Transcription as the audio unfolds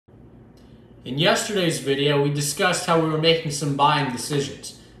In yesterday's video, we discussed how we were making some buying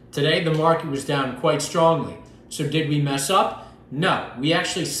decisions. Today, the market was down quite strongly. So did we mess up? No. We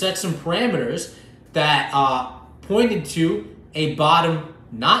actually set some parameters that pointed to a bottom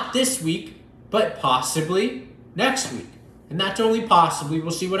not this week, but possibly next week. And that's only possibly.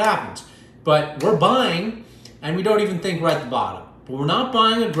 We'll see what happens. But we're buying, and we don't even think we're at the bottom. But we're not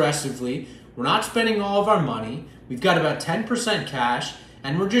buying aggressively. We're not spending all of our money. We've got about 10% cash.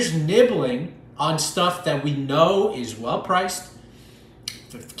 And we're just nibbling on stuff that we know is well priced.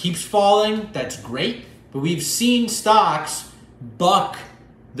 If it keeps falling, that's great. But we've seen stocks buck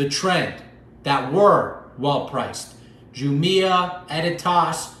the trend that were well priced. Jumia,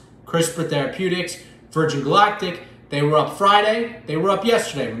 Editas, CRISPR Therapeutics, Virgin Galactic. They were up Friday. They were up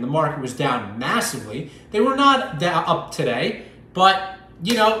yesterday when the market was down massively. They were not up today. But,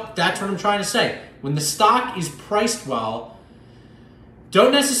 you know, that's what I'm trying to say. When the stock is priced well,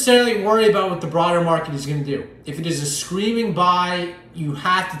 don't necessarily worry about what the broader market is going to do. If it is a screaming buy, you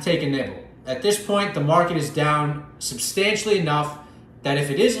have to take a nibble. At this point, the market is down substantially enough that if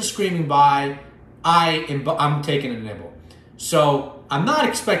it is a screaming buy, I'm taking a nibble. So I'm not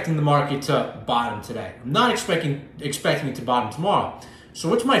expecting the market to bottom today. I'm not expecting it to bottom tomorrow. So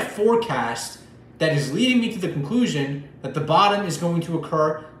what's my forecast that is leading me to the conclusion that the bottom is going to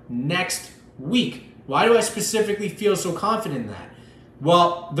occur next week? Why do I specifically feel so confident in that?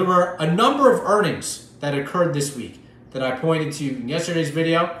 Well, there were a number of earnings that occurred this week that I pointed to in yesterday's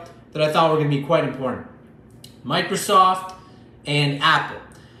video that I thought were going to be quite important. Microsoft and Apple.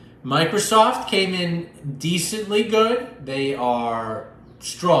 Microsoft came in decently good. They are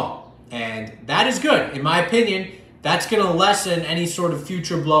strong, and that is good. In my opinion, that's going to lessen any sort of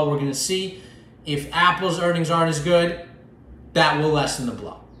future blow we're going to see. If Apple's earnings aren't as good, that will lessen the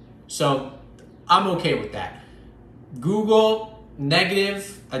blow. So I'm okay with that. Google,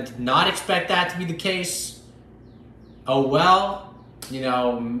 negative. I did not expect that to be the case. Oh well, you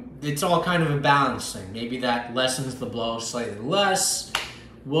know, it's all kind of a balance thing. Maybe that lessens the blow slightly less.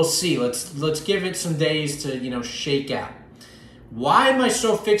 We'll see. Let's give it some days to, you know, shake out. Why am I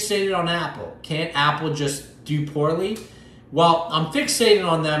so fixated on Apple? Can't Apple just do poorly? Well, I'm fixated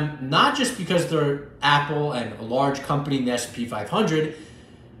on them not just because they're Apple and a large company in the S&P 500,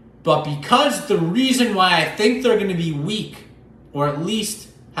 but because the reason why I think they're going to be weak, or at least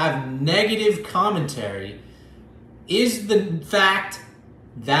have negative commentary, is the fact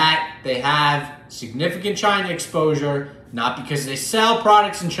that they have significant China exposure, not because they sell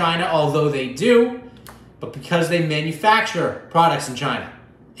products in China, although they do, but because they manufacture products in China.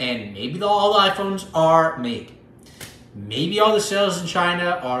 And maybe all the iPhones are made. Maybe all the sales in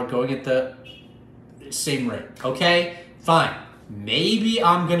China are going at the same rate. Okay, fine. Maybe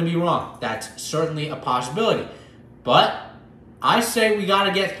I'm going to be wrong. That's certainly a possibility. But I say we got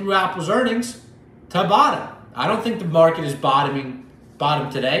to get through Apple's earnings to bottom. I don't think the market is bottom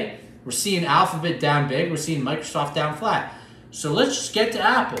today. We're seeing Alphabet down big. We're seeing Microsoft down flat. So let's just get to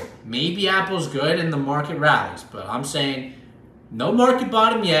Apple. Maybe Apple's good and the market rallies. But I'm saying no market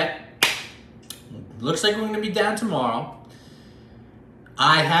bottom yet. Looks like we're going to be down tomorrow.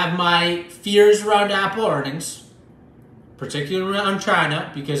 I have my fears around Apple earnings, particularly around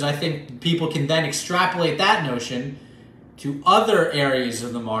China, because I think people can then extrapolate that notion to other areas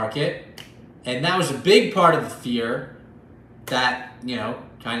of the market. And that was a big part of the fear that, you know,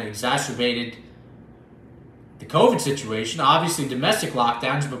 kind of exacerbated the COVID situation. Obviously domestic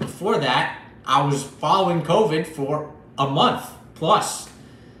lockdowns, but before that, I was following COVID for a month plus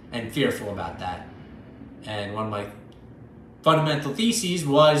and fearful about that. And one of my fundamental theses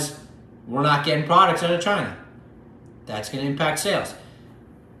was we're not getting products out of China. That's going to impact sales.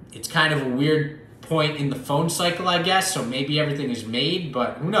 It's kind of a weird point in the phone cycle, I guess, so maybe everything is made,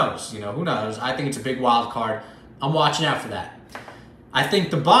 but who knows? You know, who knows? I think it's a big wild card. I'm watching out for that. I think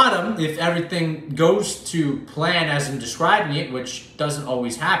the bottom, if everything goes to plan as I'm describing it, which doesn't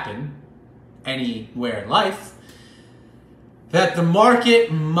always happen anywhere in life, that the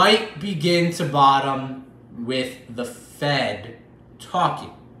market might begin to bottom with the Fed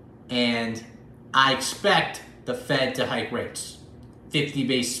talking. And I expect the Fed to hike rates 50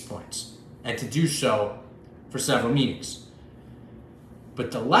 basis points, and to do so for several meetings.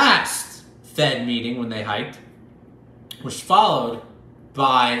 But the last Fed meeting, when they hiked, was followed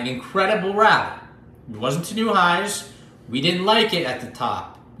by an incredible rally. It wasn't to new highs. We didn't like it at the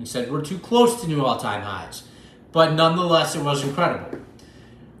top. We said we're too close to new all-time highs. But nonetheless, it was incredible.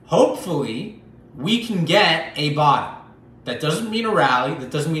 Hopefully, we can get a bottom. That doesn't mean a rally.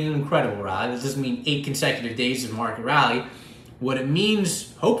 That doesn't mean an incredible rally. That doesn't mean 8 consecutive days of market rally. What it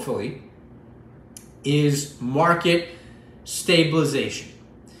means, hopefully, is market stabilization.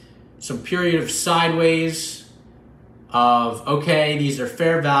 some period of sideways of, okay, these are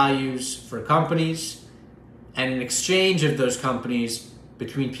fair values for companies, and an exchange of those companies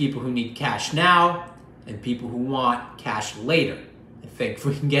between people who need cash now and people who want cash later. I think if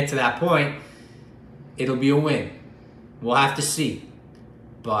we can get to that point, it'll be a win. We'll have to see.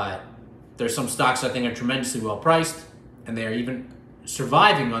 But there's some stocks I think are tremendously well priced, and they're even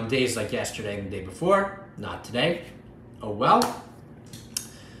surviving on days like yesterday and the day before. Not today. Oh well.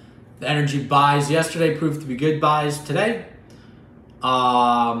 The energy buys yesterday proved to be good buys today.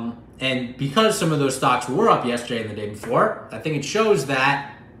 And because some of those stocks were up yesterday and the day before, I think it shows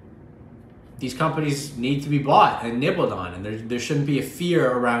that these companies need to be bought and nibbled on, and there shouldn't be a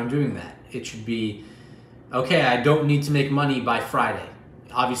fear around doing that. It should be, okay, I don't need to make money by Friday.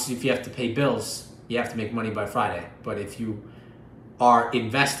 Obviously, if you have to pay bills, you have to make money by Friday. But if you are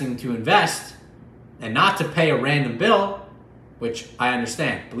investing to invest and not to pay a random bill, which I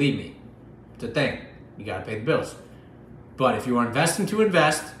understand, believe me, it's a thing. You got to pay the bills. But if you are investing to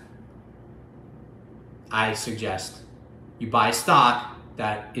invest, I suggest you buy a stock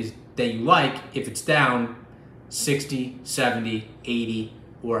that you like if it's down 60, 70, 80,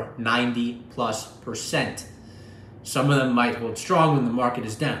 or 90+%. Some of them might hold strong when the market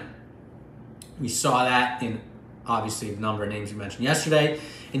is down. We saw that in, obviously, the number of names we mentioned yesterday.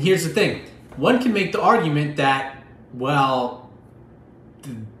 And here's the thing. One can make the argument that, well,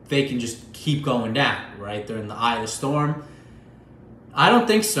 they can just keep going down, right? They're in the eye of the storm. I don't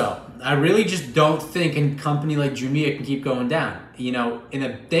think so. I really just don't think a company like Jumia can keep going down. You know, in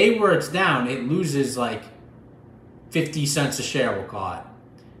a day where it's down, it loses like 50 cents a share, we'll call it.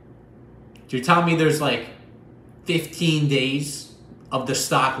 You're telling me there's like 15 days of the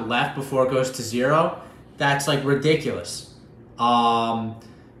stock left before it goes to zero? That's like ridiculous.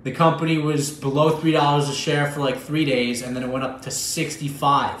 The company was below $3 a share for like 3 days, and then it went up to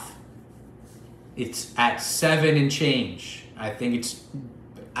 65. It's at 7 and change. I think it's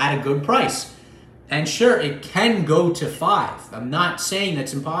at a good price. And sure, it can go to 5. I'm not saying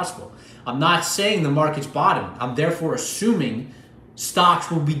that's impossible. I'm not saying the market's bottom. I'm therefore assuming stocks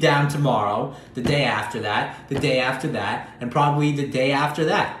will be down tomorrow, the day after that, the day after that, and probably the day after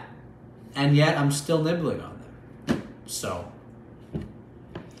that. And yet I'm still nibbling on them. So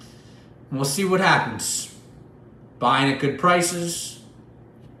we'll see what happens. Buying at good prices,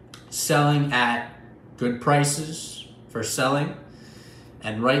 selling at good prices for selling.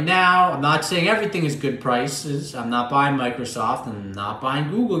 And right now, I'm not saying everything is good prices. I'm not buying Microsoft. I'm not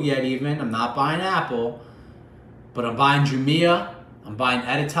buying Google yet even. I'm not buying Apple. But I'm buying Jumia. I'm buying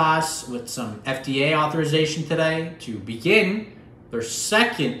Editas with some FDA authorization today to begin their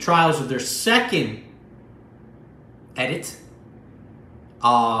trials of their second edit.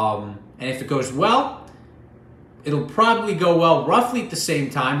 And if it goes well, it'll probably go well roughly at the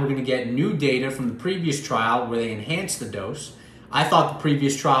same time. We're going to get new data from the previous trial where they enhanced the dose. I thought the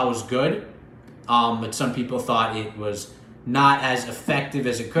previous trial was good, but some people thought it was not as effective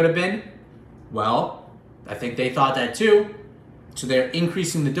as it could have been. Well, I think they thought that too. So they're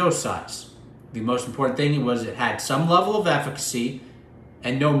increasing the dose size. The most important thing was it had some level of efficacy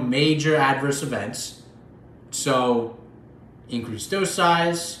and no major adverse events. So increased dose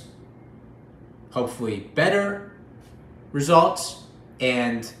size, hopefully better results,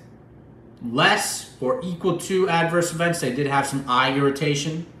 and less or equal to adverse events. They did have some eye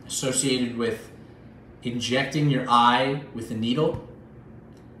irritation associated with injecting your eye with a needle.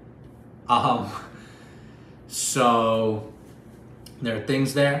 So there are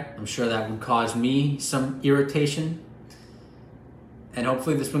things there. I'm sure that would cause me some irritation. And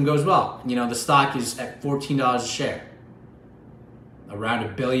hopefully this one goes well. You know, the stock is at $14 a share. Around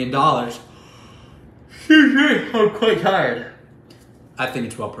 $1 billion. Excuse me, I'm quite tired. I think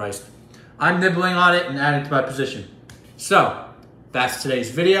it's well priced. I'm nibbling on it and adding to my position. So, that's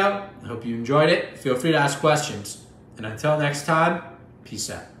today's video. I hope you enjoyed it. Feel free to ask questions. And until next time, peace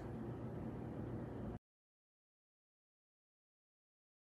out.